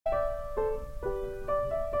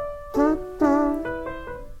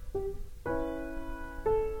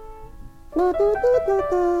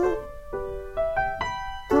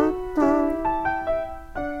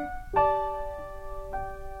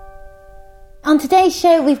On today's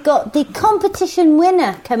show, we've got the competition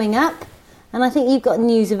winner coming up, and I think you've got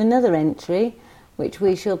news of another entry, which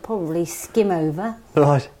we shall probably skim over.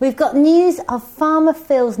 Right. We've got news of Farmer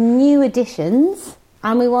Phil's new additions,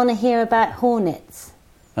 and we want to hear about hornets.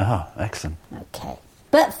 Oh, excellent. Okay.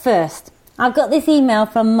 But first, I've got this email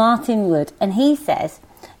from Martin Wood, and he says,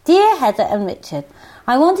 "Dear Heather and Richard,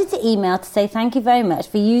 I wanted to email to say thank you very much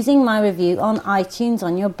for using my review on iTunes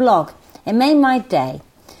on your blog. It made my day.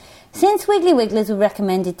 Since Wiggly Wigglers were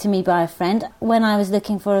recommended to me by a friend when I was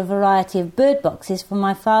looking for a variety of bird boxes for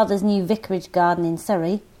my father's new vicarage garden in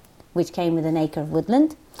Surrey, which came with an acre of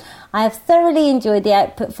woodland, I have thoroughly enjoyed the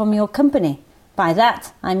output from your company. By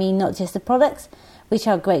that, I mean not just the products, which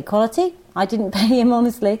are great quality, I didn't pay him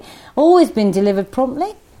honestly, always been delivered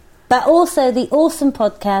promptly, but also the awesome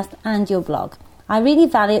podcast and your blog. I really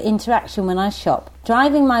value interaction when I shop,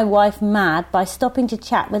 driving my wife mad by stopping to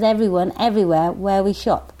chat with everyone everywhere where we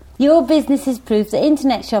shop. Your business is proof that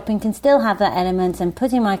internet shopping can still have that element, and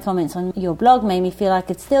putting my comments on your blog made me feel I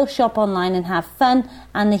could still shop online and have fun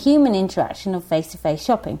and the human interaction of face-to-face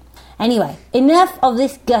shopping. Anyway, enough of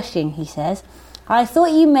this gushing," he says. "I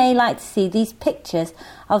thought you may like to see these pictures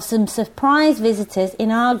of some surprise visitors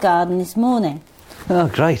in our garden this morning." Oh,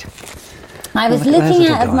 great. I was looking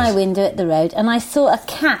out of my window at the road and I saw a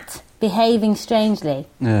cat behaving strangely.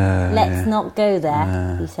 Let's not go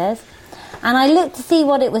there, he says. And I looked to see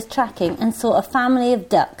what it was tracking and saw a family of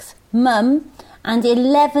ducks, mum, and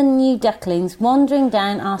 11 new ducklings wandering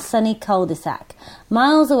down our sunny cul-de-sac,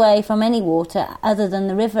 miles away from any water other than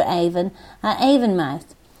the River Avon at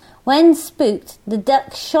Avonmouth. When spooked, the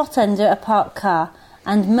ducks shot under a parked car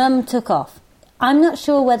and mum took off. I'm not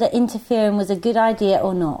sure whether interfering was a good idea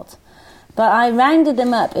or not, but I rounded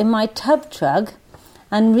them up in my tub truck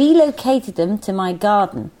and relocated them to my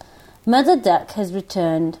garden. Mother Duck has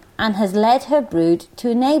returned and has led her brood to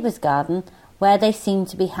a neighbour's garden where they seem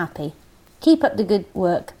to be happy. Keep up the good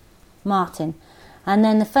work, Martin. And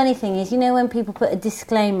then the funny thing is, you know when people put a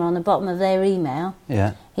disclaimer on the bottom of their email?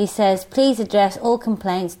 Yeah. He says, "Please address all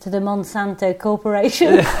complaints to the Monsanto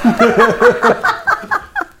Corporation."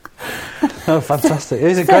 Oh, fantastic.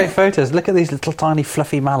 These are great photos. Look at these little tiny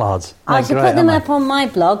fluffy mallards. I should put them up on my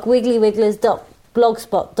blog,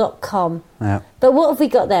 wigglyWigglers.blogspot.com. Yeah. But what have we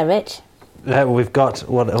got there, Rich? We've got,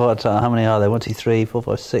 how many are there? 1, 2, 3, 4,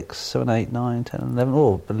 5, 6, 7, 8, 9, 10, 11.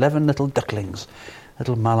 Oh, 11 little ducklings.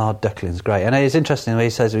 Little mallard ducklings, great. And it's interesting, he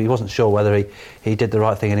says he wasn't sure whether he did the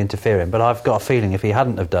right thing in interfering, but I've got a feeling if he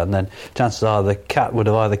hadn't have done, then chances are the cat would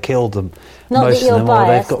have either killed them, most of them, or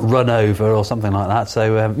they've got run over or something like that.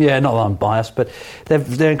 So, not that I'm biased, but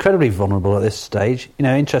they're incredibly vulnerable at this stage. You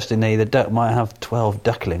know, interestingly, the duck might have 12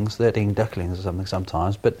 ducklings, 13 ducklings or something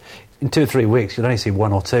sometimes, but in 2 or 3 weeks, you'll only see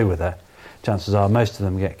 1 or 2 with her. Chances are most of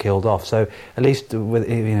them get killed off. So at least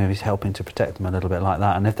he's helping to protect them a little bit like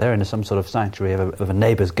that. And if they're in some sort of sanctuary of a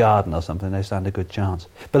neighbour's garden or something, they stand a good chance.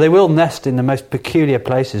 But they will nest in the most peculiar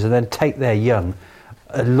places and then take their young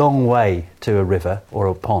a long way to a river or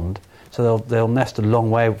a pond. So they'll nest a long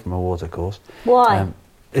way from a watercourse. Why?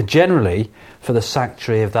 Generally for the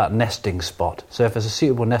sanctuary of that nesting spot. So if there's a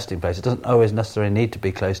suitable nesting place, it doesn't always necessarily need to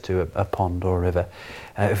be close to a pond or a river.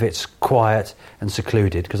 If it's quiet and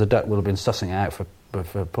secluded, because a duck will have been sussing it out for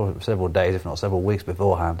several days, if not several weeks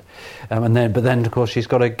beforehand. But then, of course, she's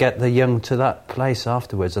got to get the young to that place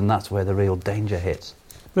afterwards, and that's where the real danger hits.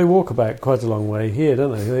 They walk about quite a long way here,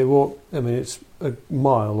 don't they? They walk, it's a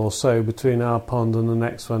mile or so between our pond and the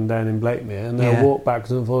next one down in Blakemere, and they'll walk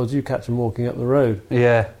backwards and forwards. You catch them walking up the road.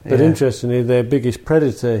 Yeah. But interestingly, their biggest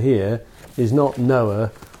predator here is not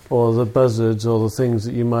Noah or the buzzards or the things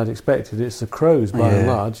that you might expect. It's the crows, by and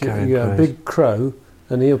large. You get a big crow,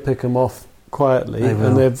 and he'll pick them off quietly,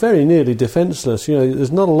 and they're very nearly defenceless. You know,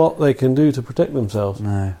 there's not a lot they can do to protect themselves.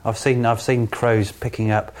 No, I've seen crows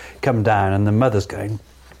come down, and the mother's going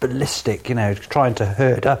ballistic, trying to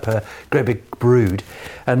herd up a great big brood,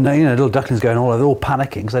 and little ducklings going all over, they're all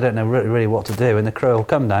panicking because they don't know really what to do, and the crow will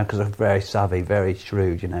come down because they're very savvy, very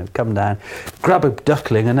shrewd, come down, grab a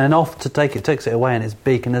duckling, and then off to takes it away in its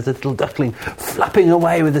beak, and there's a little duckling flapping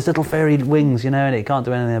away with its little fairy wings, and it can't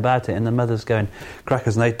do anything about it, and the mother's going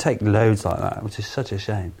crackers, and they take loads like that, which is such a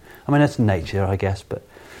shame. I mean, it's nature, I guess, but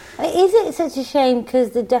is it such a shame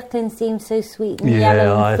because the ducklings seem so sweet and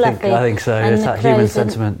yellow and fluffy? I think so. It's that human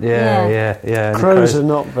sentiment. Yeah. Crows are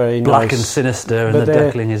not very black nice, and sinister, and the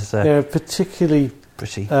duckling is they're particularly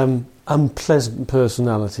pretty. Unpleasant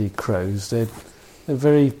personality. Crows. They're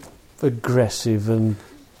very aggressive and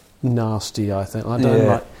nasty, I think. I don't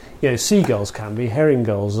like... seagulls can be. Herring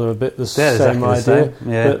gulls are a bit the same idea.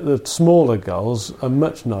 But the smaller gulls are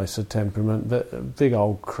much nicer temperament. But big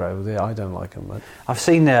old crow, I don't like them much. I've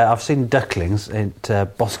seen ducklings at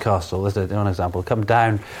Boscastle, there's one example, come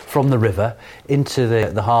down from the river into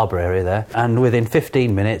the harbour area there, and within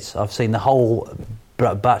 15 minutes I've seen the whole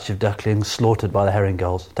batch of ducklings slaughtered by the herring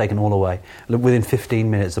gulls, taken all away. Within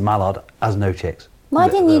 15 minutes the mallard has no chicks. Why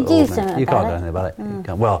didn't you do something about it? You can't do anything about it. You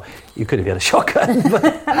can't. Well, you could if you had a shotgun.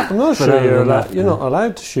 But, I'm not sure you're not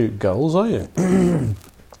allowed to shoot gulls, are you? You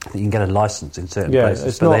can get a licence in certain places.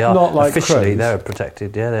 It's not like officially crows. They're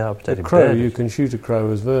protected. Yeah, they are protected. A crow, you can shoot a crow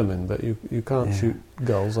as vermin, but you can't shoot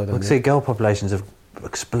gulls, I don't think. See, gull populations have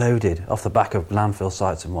exploded off the back of landfill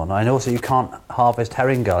sites and whatnot. And also you can't harvest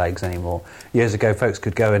herring gull eggs anymore. Years ago folks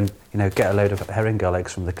could go and get a load of herring gull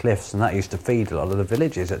eggs from the cliffs, and that used to feed a lot of the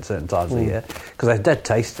villages at certain times of the year because they're dead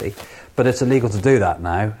tasty. But it's illegal to do that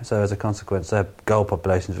now, so as a consequence gull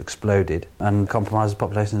populations have exploded and compromises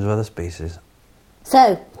populations of other species.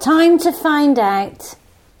 So, time to find out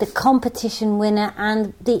the competition winner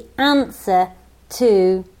and the answer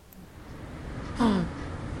to...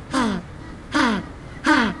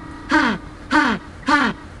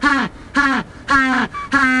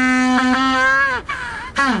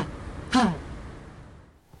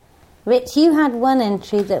 Rich, you had one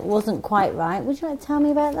entry that wasn't quite right. Would you like to tell me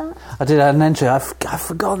about that? I did have an entry. I've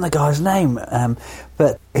forgotten the guy's name,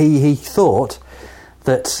 but he thought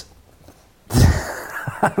that...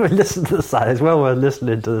 I mean, listen to the sound. It's well worth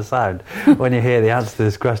listening to the sound when you hear the answer to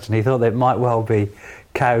this question. He thought that it might well be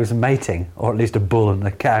cows mating, or at least a bull and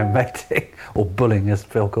a cow mating, or bulling as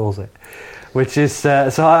Phil calls it. Which is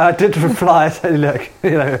so I did reply. I said, "Look,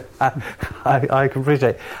 I can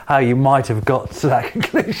appreciate how you might have got to that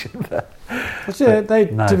conclusion."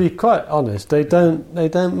 To be quite honest, they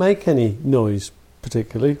don't make any noise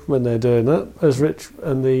particularly when they're doing that, as Rich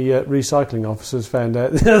and the recycling officers found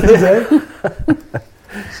out the other day.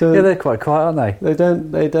 So they're quite quiet, aren't they?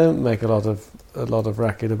 They don't make a lot of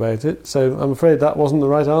racket about it. So I'm afraid that wasn't the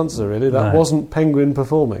right answer. Really, that wasn't penguin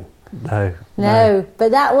performing. No,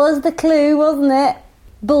 but that was the clue, wasn't it?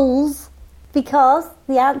 Bulls, because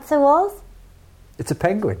the answer was... It's a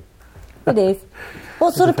penguin. It is.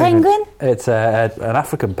 What sort of penguin? It's an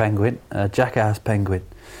African penguin, a jackass penguin.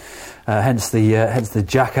 Hence the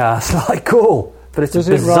jackass-like call. But it's Does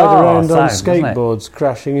a it bizarre ride around sound, on skateboards,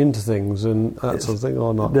 crashing into things and that sort of thing,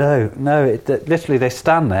 or not? No. Literally, they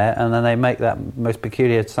stand there and then they make that most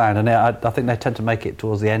peculiar sound. And I think they tend to make it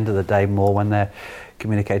towards the end of the day more when they're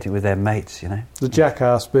communicating with their mates, The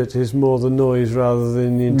jackass bit is more the noise rather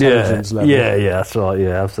than the intelligence level. Yeah, that's right.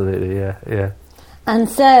 Yeah, absolutely. Yeah. And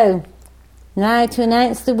so, now to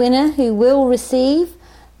announce the winner, who will receive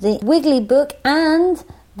the Wiggly book and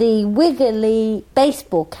the Wiggly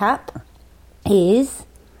baseball cap, is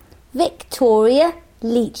Victoria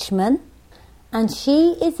Leachman, and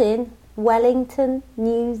she is in Wellington,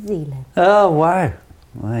 New Zealand. Oh, wow.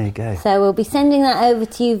 There you go. So we'll be sending that over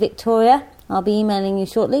to you, Victoria. I'll be emailing you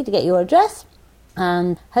shortly to get your address,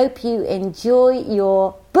 and hope you enjoy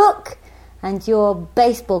your book and your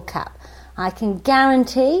baseball cap. I can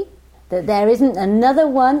guarantee that there isn't another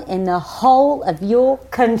one in the whole of your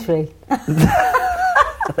country.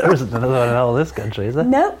 There isn't another one in all this country, is there?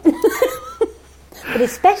 No. But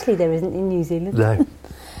especially there isn't in New Zealand. No.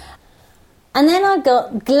 And then I've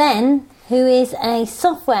got Glenn, who is a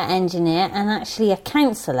software engineer and actually a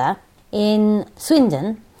counsellor in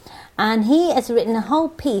Swindon. And he has written a whole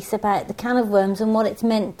piece about the can of worms and what it's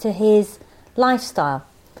meant to his lifestyle.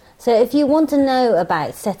 So if you want to know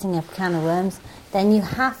about setting up a can of worms, then you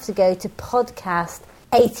have to go to podcast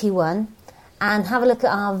 81 and have a look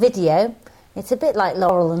at our video. It's a bit like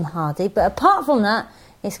Laurel and Hardy, but apart from that,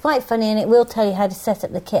 it's quite funny and it will tell you how to set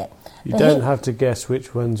up the kit. You don't have to guess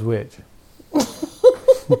which one's which.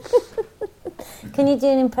 Can you do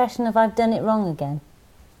an impression of I've done it wrong again?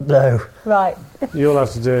 No. Right. You'll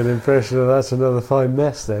have to do an impression of That's Another Fine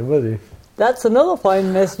Mess then, will you? That's another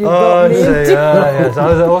fine mess you've got me into. Yes.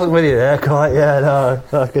 I wasn't with you there quite. Yeah, no,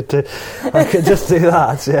 I could just do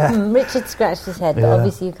that. Yeah. Richard scratched his head, but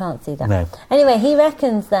obviously you can't see that. No. Anyway, he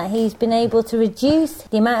reckons that he's been able to reduce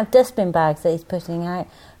the amount of dustbin bags that he's putting out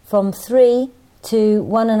from 3 to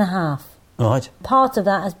 1.5. Right. Part of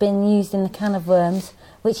that has been used in the can of worms,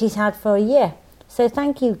 which he's had for a year. So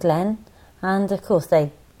thank you, Glenn. And of course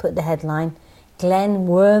they put the headline, Glenn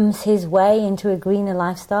worms his way into a greener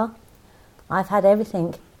lifestyle. I've had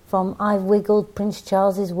everything from I've wiggled Prince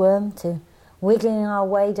Charles's worm to wiggling our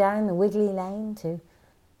way down the wiggly lane to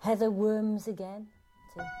heather worms again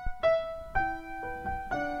to...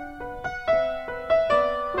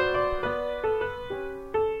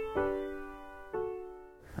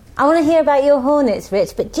 I want to hear about your hornets,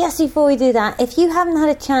 Rich, but just before we do that, if you haven't had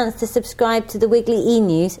a chance to subscribe to the Wiggly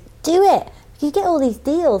E-News, do it. You get all these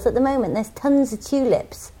deals at the moment. There's tons of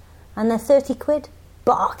tulips, and they're 30 quid.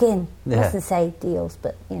 Bargain. I mustn't say deals,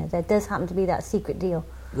 but there does happen to be that secret deal.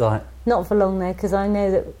 Right. Not for long though, because I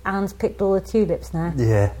know that Anne's picked all the tulips now.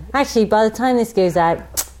 Yeah. Actually, by the time this goes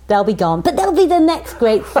out, they'll be gone. But they'll be the next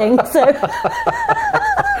great thing. So.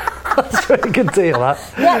 That's a really good deal, that.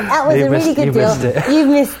 Yeah, that was a really good deal. You've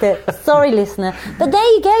missed it. Sorry, listener. But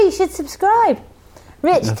there you go. You should subscribe.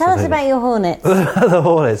 Rich, tell us about your hornets. The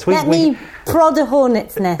hornets. Let me prod a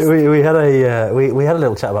hornet's nest. We had a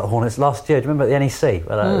little chat about hornets last year. Do you remember at the NEC?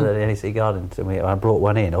 The NEC Gardens, and I brought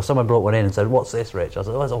one in, or someone brought one in and said, "What's this, Rich?" I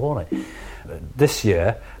said, "Oh, it's a hornet." This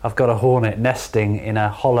year, I've got a hornet nesting in a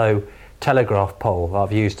hollow telegraph pole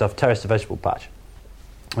I've terraced a vegetable patch.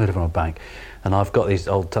 We live on a bank. And I've got these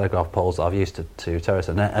old telegraph poles that I've used to terrace,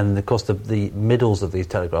 and of course the middles of these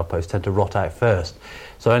telegraph posts tend to rot out first.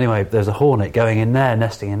 So anyway, there's a hornet going in there,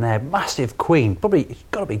 nesting in there, massive queen, probably it's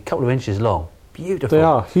got to be a couple of inches long, beautiful. They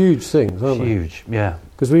are huge things, aren't they? Huge, yeah.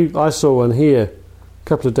 Because I saw one here a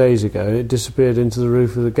couple of days ago, and it disappeared into the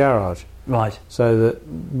roof of the garage. Right. So that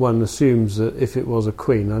one assumes that if it was a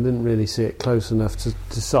queen, I didn't really see it close enough to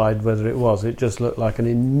decide whether it was. It just looked like an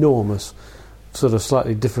enormous, sort of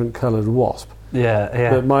slightly different coloured wasp.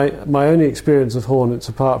 Yeah. But my only experience of hornets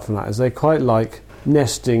apart from that is they quite like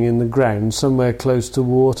nesting in the ground somewhere close to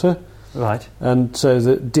water. Right. And so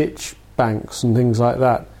that ditch banks and things like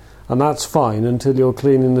that. And that's fine until you're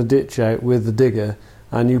cleaning the ditch out with the digger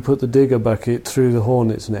and you put the digger bucket through the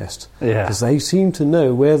hornet's nest. Yeah. Because they seem to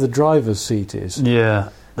know where the driver's seat is.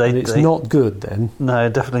 Yeah. It's not good then. No,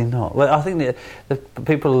 definitely not. Well, I think the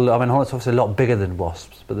people... I mean, hornets are obviously a lot bigger than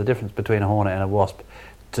wasps, but the difference between a hornet and a wasp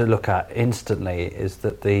to look at instantly is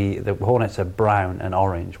that the hornets are brown and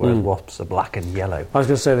orange, whereas wasps are black and yellow. I was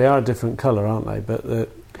going to say they are a different colour, aren't they? But the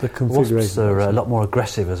configuration... Wasps are a lot more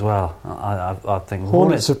aggressive as well, I think.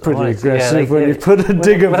 Hornets are pretty aggressive when you put a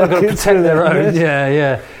digger bucket through their own.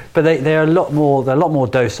 Yeah. But they're a lot more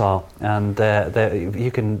docile, and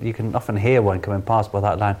you can often hear one coming past by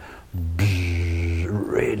that line,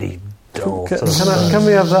 really dull. Can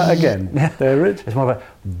we have that again? There, Rich? It's more of a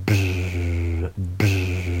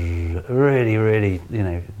really, really,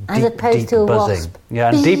 as opposed to a buzzing. wasp. Yeah,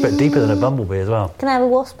 and deeper than a bumblebee as well. Can I have a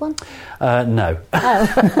wasp one? No. Oh.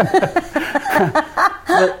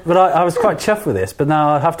 but I was quite chuffed with this, but now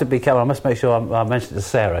I have to be careful. I must make sure I mention it to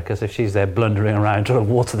Sarah, because if she's there blundering around trying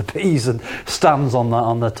to water the peas and stands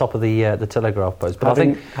on the top of the telegraph post. But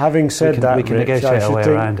having said that, we can Rich, negotiate our way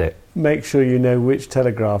around it. Make sure you know which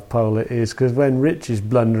telegraph pole it is, because when Rich is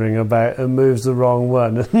blundering about and moves the wrong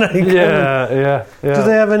one, and yeah. Do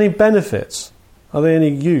they have any benefits? Are they any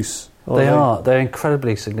use? They are. They're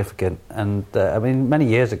incredibly significant. And, many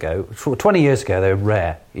years ago, 20 years ago, they were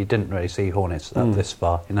rare. You didn't really see hornets up this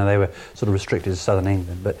far. They were sort of restricted to southern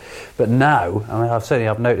England. But now,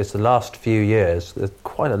 I've noticed the last few years, there's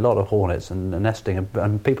quite a lot of hornets and nesting.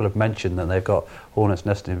 And people have mentioned that they've got hornets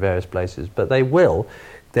nesting in various places. But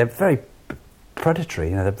they're very predatory.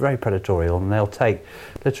 They're very predatorial, and they'll take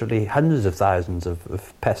literally hundreds of thousands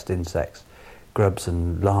of pest insects, grubs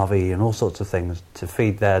and larvae and all sorts of things to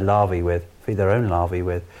feed their own larvae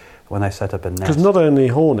with when they set up a nest. Because not only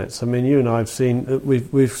hornets, you and I have seen,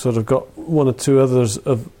 we've sort of got one or two others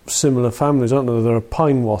of similar families, aren't there? There are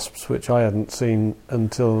pine wasps, which I hadn't seen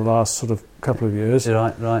until the last sort of couple of years.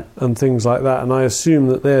 Right. And things like that. And I assume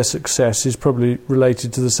that their success is probably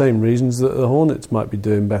related to the same reasons that the hornets might be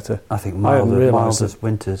doing better. I think milder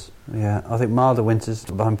winters. Yeah, I think milder winters.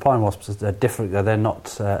 Pine wasps are different. They're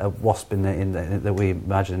not a wasp in that we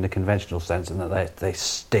imagine in the conventional sense, in that they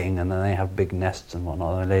sting and then they have big nests and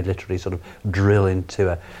whatnot. And they literally sort of drill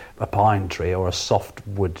into a pine tree or a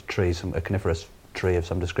softwood tree, a coniferous tree of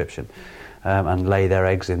some description. And lay their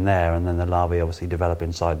eggs in there, and then the larvae obviously develop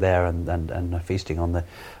inside there and are feasting on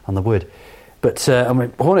the wood. But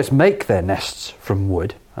hornets make their nests from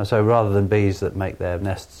wood, and so rather than bees that make their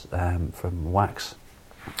nests from wax,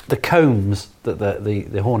 the combs that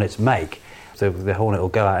the hornets make, so the hornet will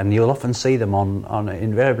go out, and you'll often see them on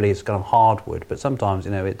invariably it's kind of hardwood, but sometimes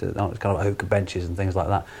it's kind of oak benches and things like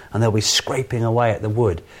that, and they'll be scraping away at the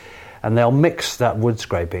wood. And they'll mix that wood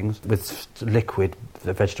scrapings with liquid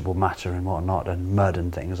vegetable matter and whatnot and mud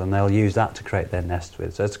and things, and they'll use that to create their nest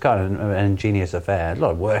with. So it's kind of an ingenious affair. A lot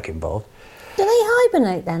of work involved. Do they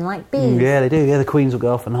hibernate then, like bees? Yeah, they do. Yeah, the queens will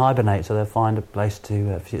go off and hibernate, so they'll find a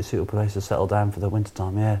suitable place to settle down for the winter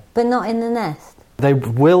time. Yeah, but not in the nest. They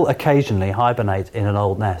will occasionally hibernate in an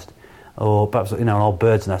old nest, or perhaps an old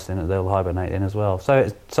bird's nest in it. They'll hibernate in as well. So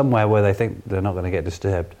it's somewhere where they think they're not going to get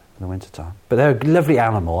disturbed. the winter time. But they're a lovely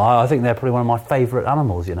animal. I think they're probably one of my favourite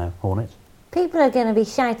animals, hornets. People are going to be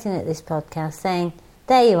shouting at this podcast saying,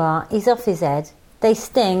 there you are, he's off his head, they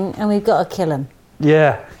sting and we've got to kill him.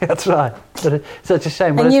 Yeah, that's right. But it's such a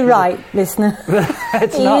shame. And you're right, listener.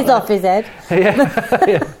 He is off his head.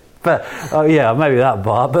 Yeah. But, maybe that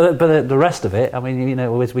part. But the rest of it, I mean,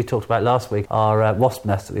 as we talked about last week, our wasp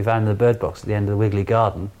nest that we found in the bird box at the end of the Wiggly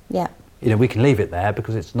garden. Yeah. We can leave it there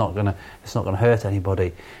because it's not going to hurt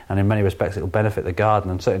anybody, and in many respects it will benefit the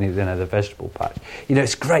garden and certainly the vegetable patch.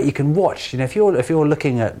 It's great. You can watch. If you're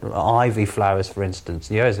looking at ivy flowers, for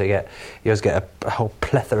instance, you always get a whole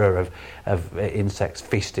plethora of insects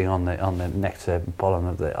feasting on the nectar and pollen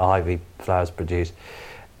that the ivy flowers produce.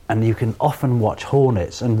 And you can often watch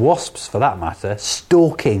hornets and wasps, for that matter,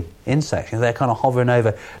 stalking insects. They're kind of hovering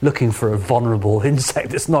over, looking for a vulnerable insect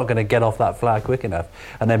that's not going to get off that flower quick enough.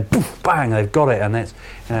 And then, poof, bang, they've got it, and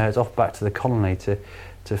it's off back to the colony to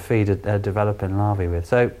feed a developing larvae with.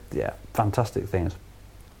 So, yeah, fantastic things.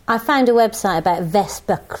 I found a website about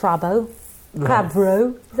Vespa crabro. Is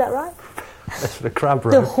that right? Vespa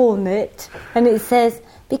crabro. The hornet. And it says,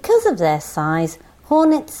 because of their size,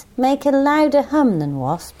 hornets make a louder hum than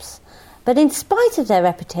wasps, but in spite of their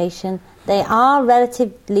reputation, they are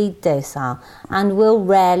relatively docile and will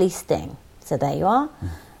rarely sting. So there you are.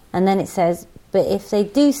 And then it says, but if they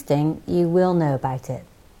do sting, you will know about it.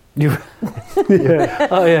 Yeah.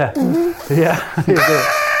 Oh, yeah. Yeah.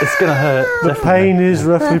 It's going to hurt. The pain is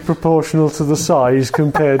roughly proportional to the size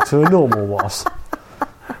compared to a normal wasp.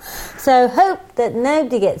 So hope that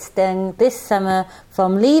nobody gets stung this summer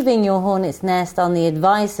from leaving your hornet's nest on the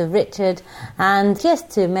advice of Richard. And just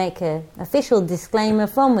to make an official disclaimer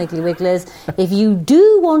from Wiggly Wigglers, if you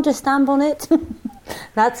do want to stamp on it,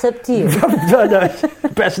 that's up to you. No,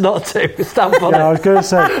 best not to stamp on it. I was going to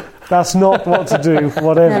say, that's not what to do,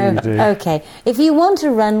 whatever you do. Okay, if you want to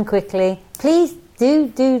run quickly, please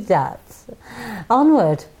do that.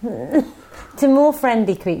 Onward to more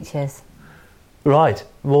friendly creatures. Right,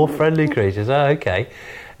 more friendly creatures. Oh, okay.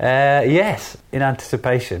 Yes, in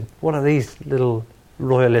anticipation. What are these little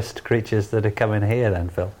royalist creatures that are coming here then,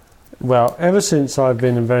 Phil? Well, ever since I've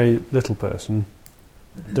been a very little person,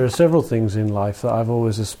 there are several things in life that I've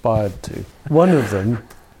always aspired to. One of them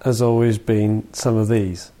has always been some of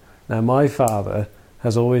these. Now, my father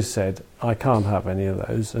has always said, I can't have any of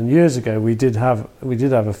those. And years ago we did have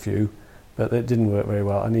a few, but it didn't work very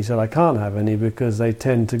well. And he said, I can't have any because they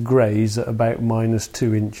tend to graze at about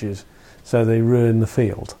 -2 inches, so they ruin the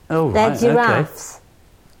field. Oh, they're right, giraffes.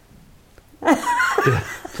 Okay.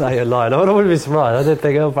 No, you're lying. I wouldn't be surprised. I didn't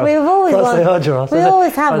think, We've always they are giraffes. We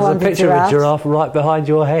always have one. There's a picture of a giraffe right behind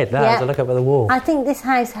your head now as I look up at the wall. I think this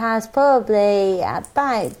house has probably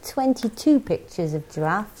about 22 pictures of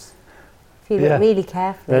giraffes, if you look really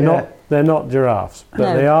carefully. They're not giraffes,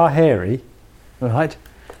 but they are hairy. Right.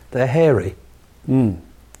 They're hairy.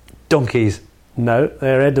 Donkeys. No,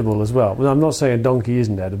 they're edible as well. Well, I'm not saying a donkey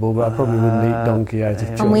isn't edible, but I probably wouldn't eat donkey out of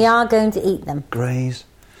choice. And we are going to eat them. Graze.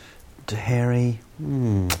 Hairy.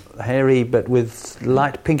 Hairy, but with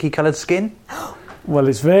light pinky coloured skin. Well,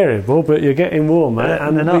 it's variable, but you're getting warmer.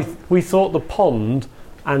 And we thought the pond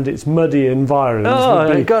and its muddy environs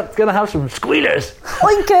would be... going to have some squealers.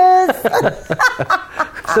 Oinkers!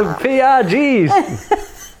 Some PRGs.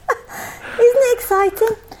 Isn't it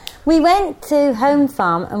exciting? We went to Home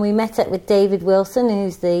Farm and we met up with David Wilson,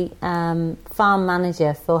 who's the farm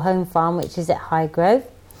manager for Home Farm, which is at Highgrove.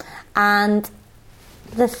 And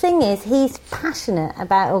the thing is, he's passionate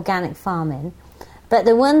about organic farming, but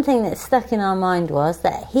the one thing that stuck in our mind was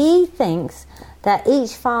that he thinks that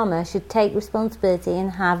each farmer should take responsibility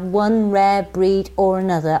and have one rare breed or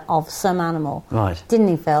another of some animal. Right. Didn't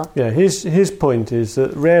he, Phil? Yeah, his point is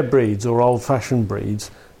that rare breeds or old-fashioned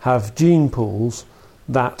breeds have gene pools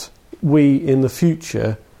that we in the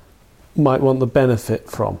future might want the benefit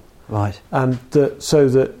from. Right. And so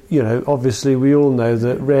that, obviously we all know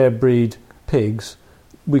that rare breed pigs,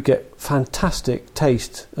 we get fantastic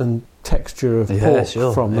taste and texture of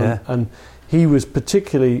pork from them. Yeah. And he was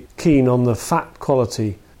particularly keen on the fat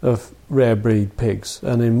quality of rare breed pigs.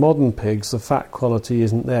 And in modern pigs, the fat quality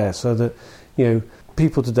isn't there. So that,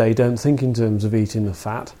 people today don't think in terms of eating the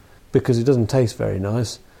fat because it doesn't taste very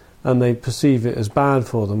nice. And they perceive it as bad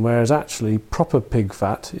for them, whereas actually proper pig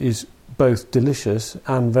fat is both delicious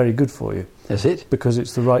and very good for you. Is it? Because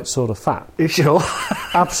it's the right sort of fat. You sure?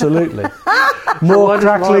 Absolutely. More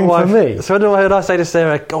crackling for me. So when I say to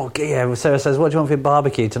Sarah, Sarah says, what do you want for your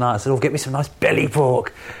barbecue tonight? I said, get me some nice belly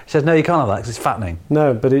pork. She says, no, you can't have that because it's fattening.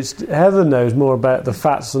 No, but Heather knows more about the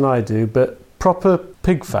fats than I do, but proper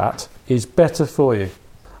pig fat is better for you.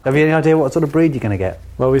 Have you any idea what sort of breed you're going to get?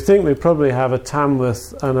 Well, we think we probably have a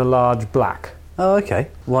Tamworth and a large black. Oh, okay.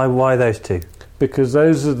 Why those two? Because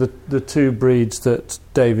those are the two breeds that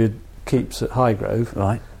David keeps at Highgrove.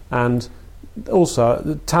 Right. And also,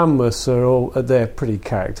 the Tamworths they're pretty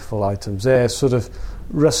characterful items. They're sort of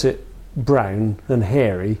russet brown and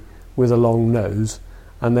hairy with a long nose,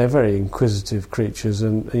 and they're very inquisitive creatures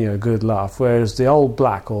and good laugh. Whereas the old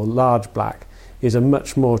black or large black is a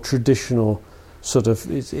much more traditional sort of.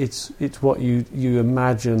 It's what you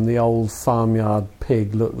imagine the old farmyard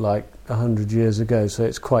pig looked like 100 years ago. So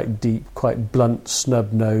it's quite deep, quite blunt,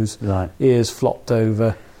 snub nose, right. Ears flopped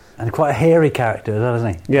over. And quite a hairy character,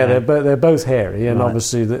 isn't he? Yeah, they're both hairy, and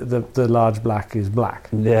obviously the large black is black.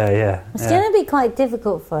 Yeah. It's going to be quite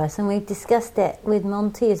difficult for us, and we've discussed it with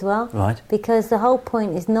Monty as well. Right. Because the whole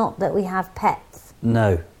point is not that we have pets.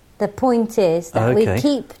 No. The point is that we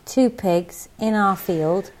keep 2 pigs in our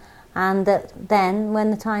field, and that then,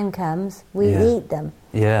 when the time comes, we eat them.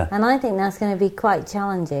 Yeah. And I think that's going to be quite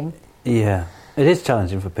challenging. Yeah. It is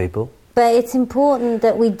challenging for people. But it's important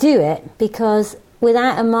that we do it, because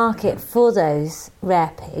without a market for those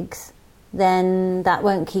rare pigs, then that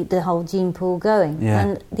won't keep the whole gene pool going. Yeah.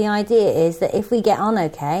 And the idea is that if we get on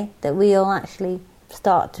okay, that we'll actually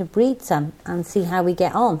start to breed some and see how we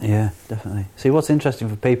get on. Yeah, definitely. See, what's interesting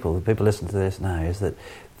for people listen to this now, is that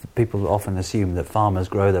people often assume that farmers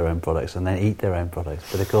grow their own products and then eat their own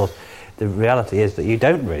products. But of course, the reality is that you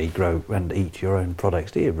don't really grow and eat your own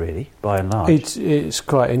products, do you, really, by and large? It's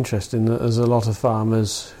quite interesting that there's a lot of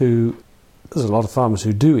farmers who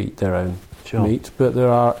do eat their own meat, but there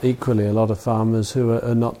are equally a lot of farmers who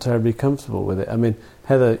are not terribly comfortable with it. I mean,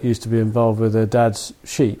 Heather used to be involved with her dad's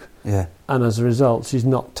sheep, and as a result, she's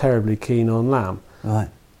not terribly keen on lamb. Right.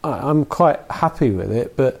 I'm quite happy with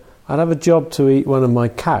it, but I'd have a job to eat one of my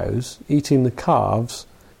cows. Eating the calves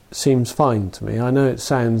seems fine to me. I know it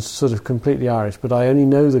sounds sort of completely Irish, but I only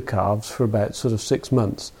know the calves for about sort of 6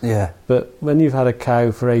 months. Yeah. But when you've had a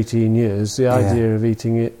cow for 18 years, the idea of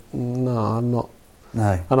eating it, no, I'm not.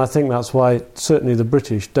 No. And I think that's why certainly the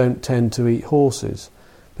British don't tend to eat horses,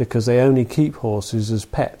 because they only keep horses as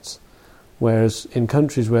pets. Whereas in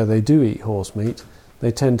countries where they do eat horse meat,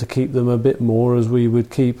 they tend to keep them a bit more as we would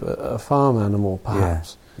keep a farm animal,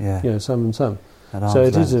 perhaps. Yeah. Some and some. So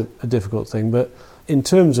it is a difficult thing. But in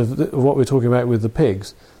terms of what we're talking about with the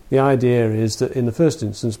pigs, the idea is that in the first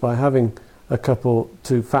instance, by having a couple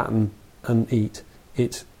to fatten and eat,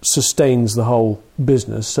 it sustains the whole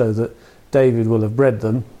business, so that David will have bred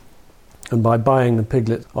them, and by buying the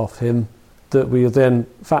piglet off him, that we'll then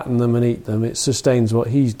fatten them and eat them. It sustains what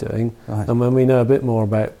he's doing. Right. And when we know a bit more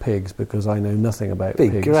about pigs, because I know nothing about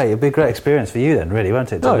pigs. It'd be a great experience for you then, really,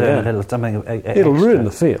 won't it? It'll ruin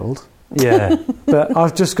the field. Yeah. But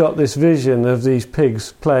I've just got this vision of these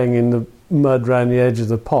pigs playing in the mud around the edge of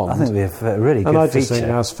the pond. I think it'd be a really good feature. And I just think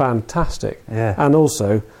that's fantastic. Yeah. And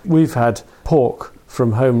also, we've had pork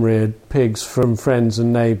from home-reared pigs from friends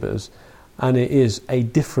and neighbours, and it is a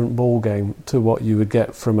different ball game to what you would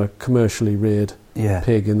get from a commercially reared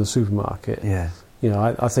pig in the supermarket. Yeah.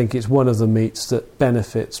 I think it's one of the meats that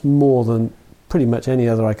benefits more than pretty much any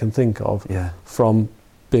other I can think of from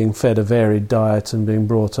being fed a varied diet and being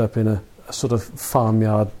brought up in a sort of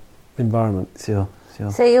farmyard environment. Sure.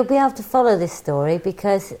 So you'll be able to follow this story,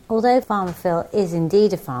 because although Farmer Phil is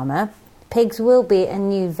indeed a farmer, pigs will be a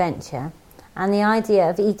new venture, and the idea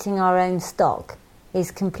of eating our own stock is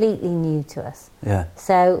completely new to us. Yeah.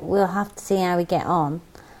 So we'll have to see how we get on.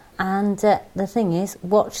 And the thing is,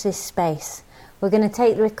 watch this space. We're going to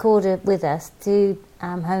take the recorder with us to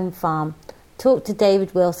Home Farm, talk to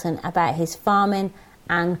David Wilson about his farming,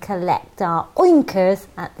 and collect our oinkers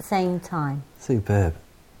at the same time. Superb.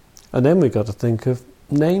 And then we've got to think of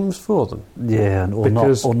names for them. Yeah, or not,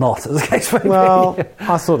 as the case may be. Well,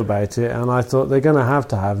 I thought about it, and I thought they're going to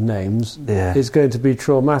have names. Yeah. It's going to be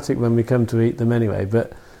traumatic when we come to eat them anyway,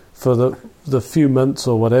 but for the few months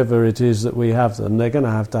or whatever it is that we have them, they're going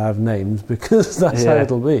to have names, because that's how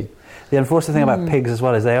it'll be. The unfortunate thing about pigs as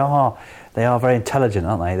well is they are very intelligent,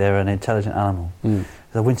 aren't they? They're an intelligent animal.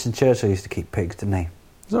 So Winston Churchill used to keep pigs, didn't he?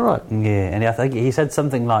 Is that right? Yeah, and I think he said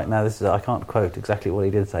something like, I can't quote exactly what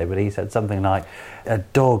he did say, but he said something like, a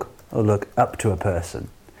dog will look up to a person,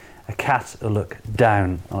 a cat will look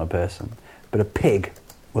down on a person, but a pig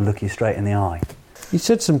will look you straight in the eye. He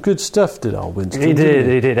said some good stuff, did old Winston? He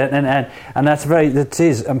did, and that's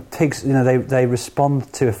pigs. They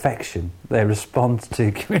respond to affection, they respond to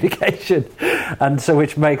communication, and so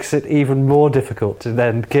which makes it even more difficult to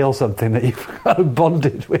then kill something that you've kind of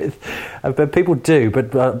bonded with. But people do,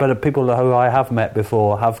 but people who I have met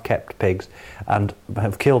before have kept pigs and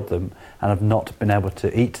have killed them, and have not been able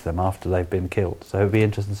to eat them after they've been killed. So it'll be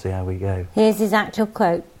interesting to see how we go. Here's his actual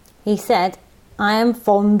quote. He said, "I am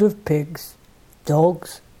fond of pigs.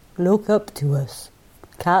 Dogs look up to us.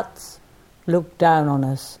 Cats look down on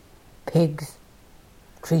us. Pigs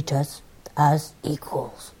treat us as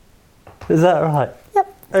equals." Is that right? Yep.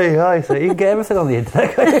 Hey, hi, so you can get everything on the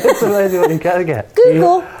internet. It's amazing what you can get.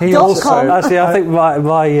 Google.com. Actually, I think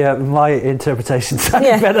my interpretation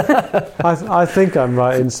sounds better. I think I'm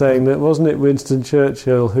right in saying that, wasn't it Winston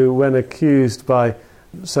Churchill who, when accused by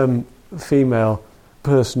some female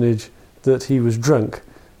personage that he was drunk,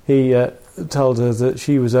 he told her that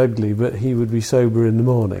she was ugly but he would be sober in the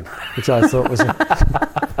morning, which I thought was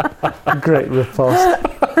a great riposte.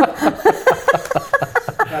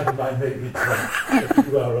 And my name is If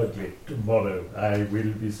you are ugly, tomorrow I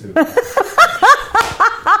will be sober.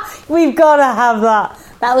 We've got to have that.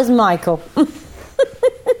 That was Michael.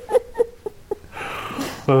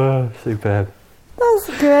 Superb.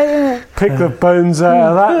 That's great, isn't it? Pick the bones out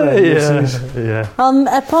of that then. Yeah.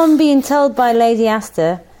 Upon being told by Lady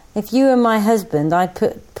Astor, "If you were my husband, I'd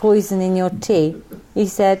put poison in your tea," he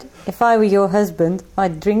said, "If I were your husband,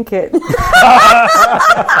 I'd drink it."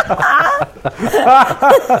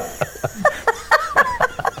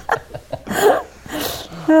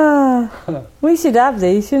 We should have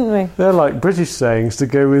these, shouldn't we? They're like British sayings to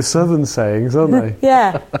go with southern sayings, aren't they?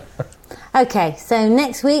 Yeah. Okay, so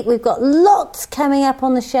next week we've got lots coming up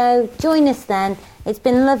on the show. Join us then. It's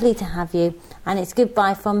been lovely to have you. And it's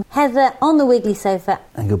goodbye from Heather on the Wiggly sofa.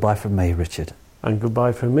 And goodbye from me, Richard. And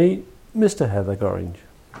goodbye from me, Mr. Heather Gorringe.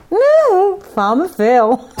 No, Farmer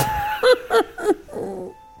Phil.